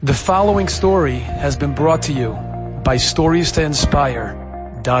The following story has been brought to you by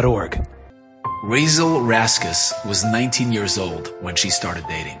StoriesToInspire.org. Razel Raskus was 19 years old when she started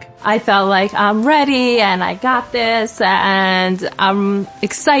dating. I felt like I'm ready and I got this and I'm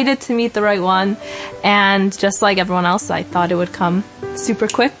excited to meet the right one. And just like everyone else, I thought it would come super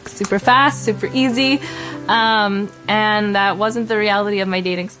quick, super fast, super easy. And that wasn't the reality of my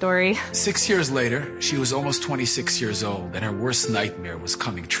dating story. 6 years later, she was almost 26 years old and her worst nightmare was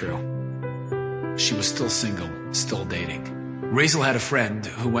coming true. She was still single, still dating. Razel had a friend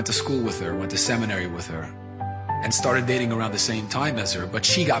who went to school with her, went to seminary with her, and started dating around the same time as her, but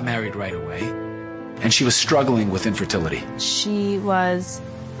she got married right away, and she was struggling with infertility. She was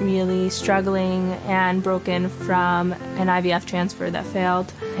really struggling and broken from an IVF transfer that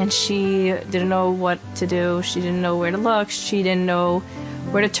failed, and she didn't know what to do. She didn't know where to look. She didn't know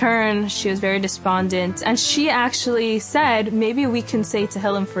where to turn. She was very despondent, and she actually said, maybe we can say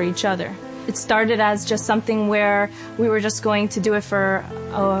Tehillim for each other. It started as just something where we were just going to do it for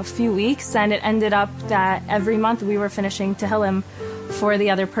a few weeks, and it ended up that every month we were finishing Tehillim for the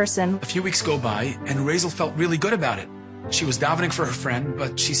other person. A few weeks go by, and Razel felt really good about it. She was davening for her friend,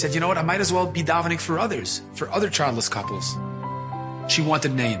 but she said, you know what, I might as well be davening for others, for other childless couples. She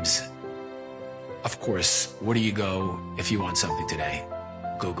wanted names. Of course, where do you go if you want something today?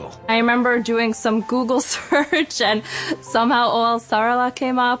 Google. I remember doing some Google search, and somehow Ohel Sarala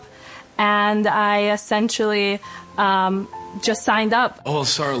came up. And I essentially just signed up. Ohel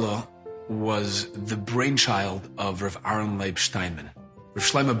Sarala was the brainchild of Rav Aaron Leib Steinman. Rav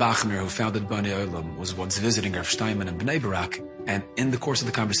Shlomo Bachner, who founded Bnei Olam, was once visiting Rav Steinman in Bnei Barak, and in the course of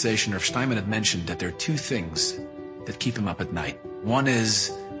the conversation, Rav Steinman had mentioned that there are two things that keep him up at night. One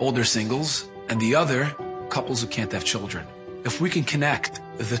is older singles, and the other, couples who can't have children. If we can connect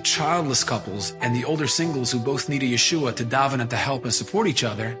the childless couples and the older singles who both need a Yeshua to daven and to help and support each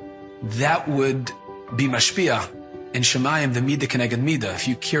other, that would be mashpia in Shemayim, the midah keneged midah. If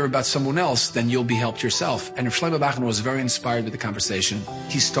you care about someone else, then you'll be helped yourself. And Rav Shlomo Bachner was very inspired with the conversation.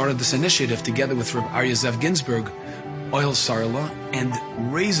 He started this initiative together with Rav Aryeh Zev Ginsburg, Ohel Sarala, and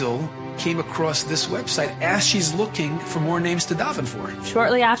Razel came across this website as she's looking for more names to daven for.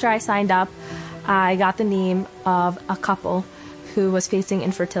 Shortly after I signed up, I got the name of a couple who was facing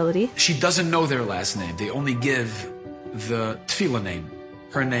infertility. She doesn't know their last name. They only give the tefillah name,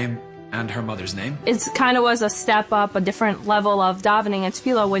 her name, and her mother's name. It kind of was a step up, a different level of davening and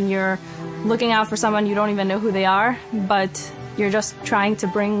tefillah when you're looking out for someone you don't even know who they are, but you're just trying to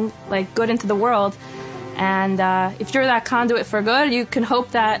bring good into the world. And if you're that conduit for good, you can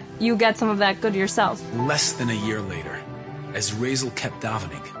hope that you get some of that good yourself. Less than a year later, as Razel kept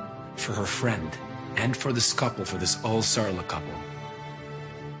davening for her friend and for this couple, for this Ohel Sarala couple,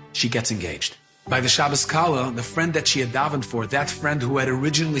 she gets engaged. By the Shabbos Kala, the friend that she had davened for, that friend who had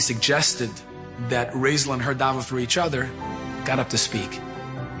originally suggested that Razel and her daven for each other, got up to speak.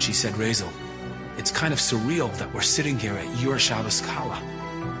 She said, Razel, it's kind of surreal that we're sitting here at your Shabbos Kala.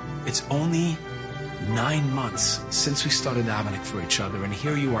 It's only 9 months since we started davening for each other, and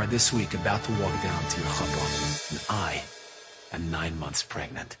here you are this week about to walk down to your chuppah, and I am 9 months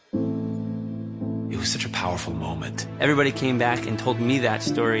pregnant. It was such a powerful moment. Everybody came back and told me that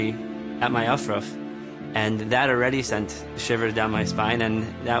story at my Afraf, and that already sent shivers down my spine, and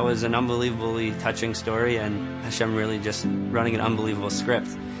that was an unbelievably touching story, and Hashem really just running an unbelievable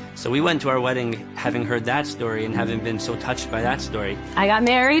script. So we went to our wedding having heard that story and having been so touched by that story. I got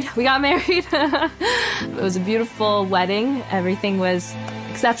married. We got married. It was a beautiful wedding. Everything was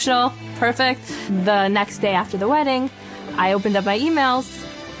exceptional, perfect. The next day after the wedding, I opened up my emails,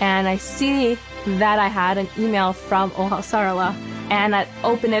 and I see that I had an email from Ohel Sarala, and I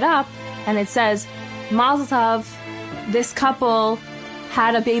open it up, and it says, Mazel Tov, this couple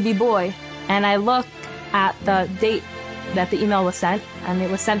had a baby boy. And I look at the date that the email was sent, and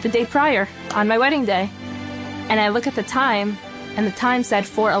it was sent the day prior, on my wedding day. And I look at the time, and the time said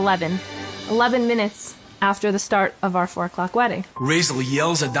 4:11, 11 minutes after the start of our 4 o'clock wedding. Razel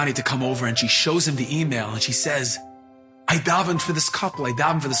yells at Donnie to come over, and she shows him the email, and she says, I davened for this couple, I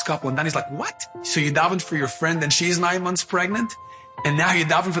davened for this couple. And Donnie's like, what? So you davened for your friend, and she's 9 months pregnant? And now you're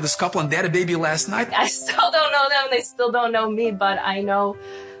davening for this couple, and they had a baby last night? I still don't know them. They still don't know me, but I know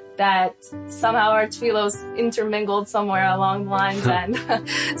that somehow our tefillos intermingled somewhere along the lines and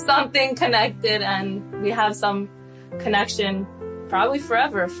something connected, and we have some connection probably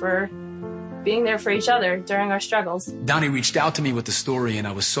forever for being there for each other during our struggles. Donnie reached out to me with the story, and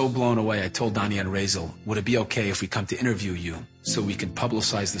I was so blown away. I told Donnie and Razel, would it be okay if we come to interview you so we can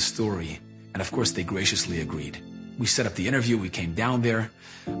publicize the story? And of course, they graciously agreed. We set up the interview. We came down there.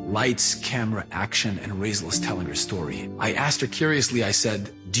 Lights, camera, action, and Razel is telling her story. I asked her curiously, I said,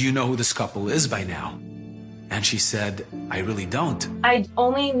 do you know who this couple is by now? And she said, I really don't. I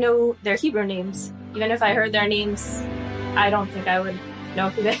only know their Hebrew names. Even if I heard their names, I don't think I would know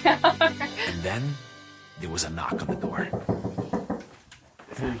who they are. And then there was a knock on the door.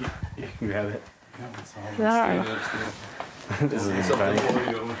 You can grab it. This is funny.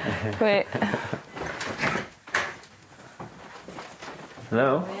 Wait.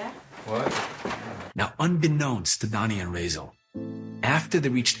 Hello? What? Now, unbeknownst to Donnie and Razel, after they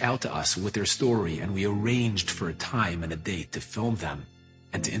reached out to us with their story and we arranged for a time and a date to film them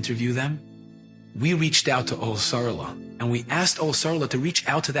and to interview them, we reached out to Ol Sarla and we asked Ol Sarla to reach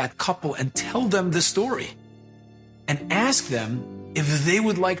out to that couple and tell them the story and ask them if they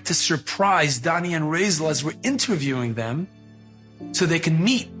would like to surprise Donnie and Razel as we're interviewing them so they can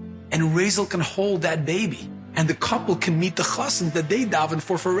meet and Razel can hold that baby and the couple can meet the chassan that they davened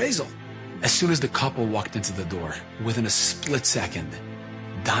for Razel. As soon as the couple walked into the door, within a split second,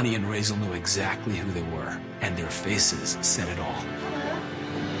 Donnie and Razel knew exactly who they were, and their faces said it all.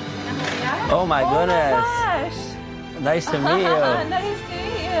 Oh my goodness. Oh my gosh. Nice to meet you. Nice to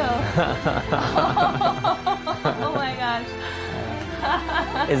meet you. Oh my gosh.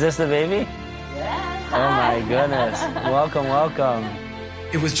 Is this the baby? Yes. Oh my goodness. Welcome, welcome.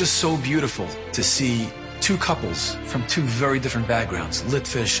 It was just so beautiful to see two couples from two very different backgrounds,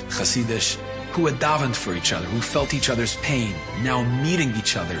 Litvish, Hasidish, who had davened for each other, who felt each other's pain, now meeting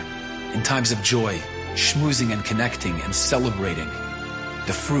each other in times of joy, schmoozing and connecting and celebrating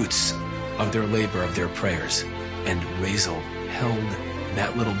the fruits of their labor, of their prayers. And Razel held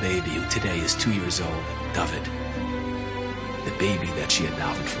that little baby who today is 2 years old, David, the baby that she had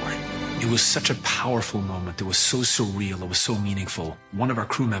davened for. It was such a powerful moment. It was so surreal. It was so meaningful. One of our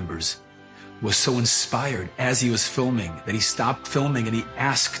crew members was so inspired as he was filming that he stopped filming and he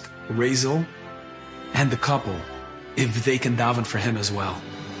asked Razel and the couple if they can daven for him as well.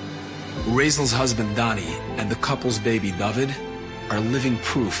 Razel's husband Donnie and the couple's baby David are living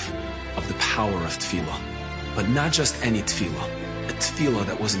proof of the power of tefillah. But not just any tefillah, a tefillah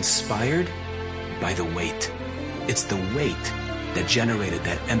that was inspired by the weight. It's the weight that generated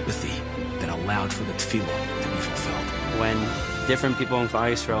that empathy that allowed for the tefillah to be fulfilled. When different people in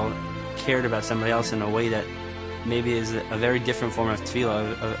Klal Yisrael cared about somebody else in a way that maybe is a very different form of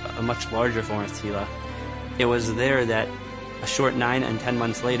tefillah, a much larger form of tefillah, it was there that a short 9 and 10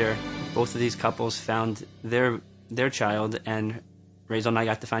 months later, both of these couples found their child, and Razel and I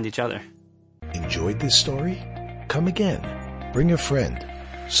got to find each other. Enjoyed this story? Come again. Bring a friend.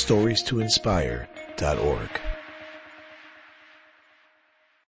 StoriesToInspire.org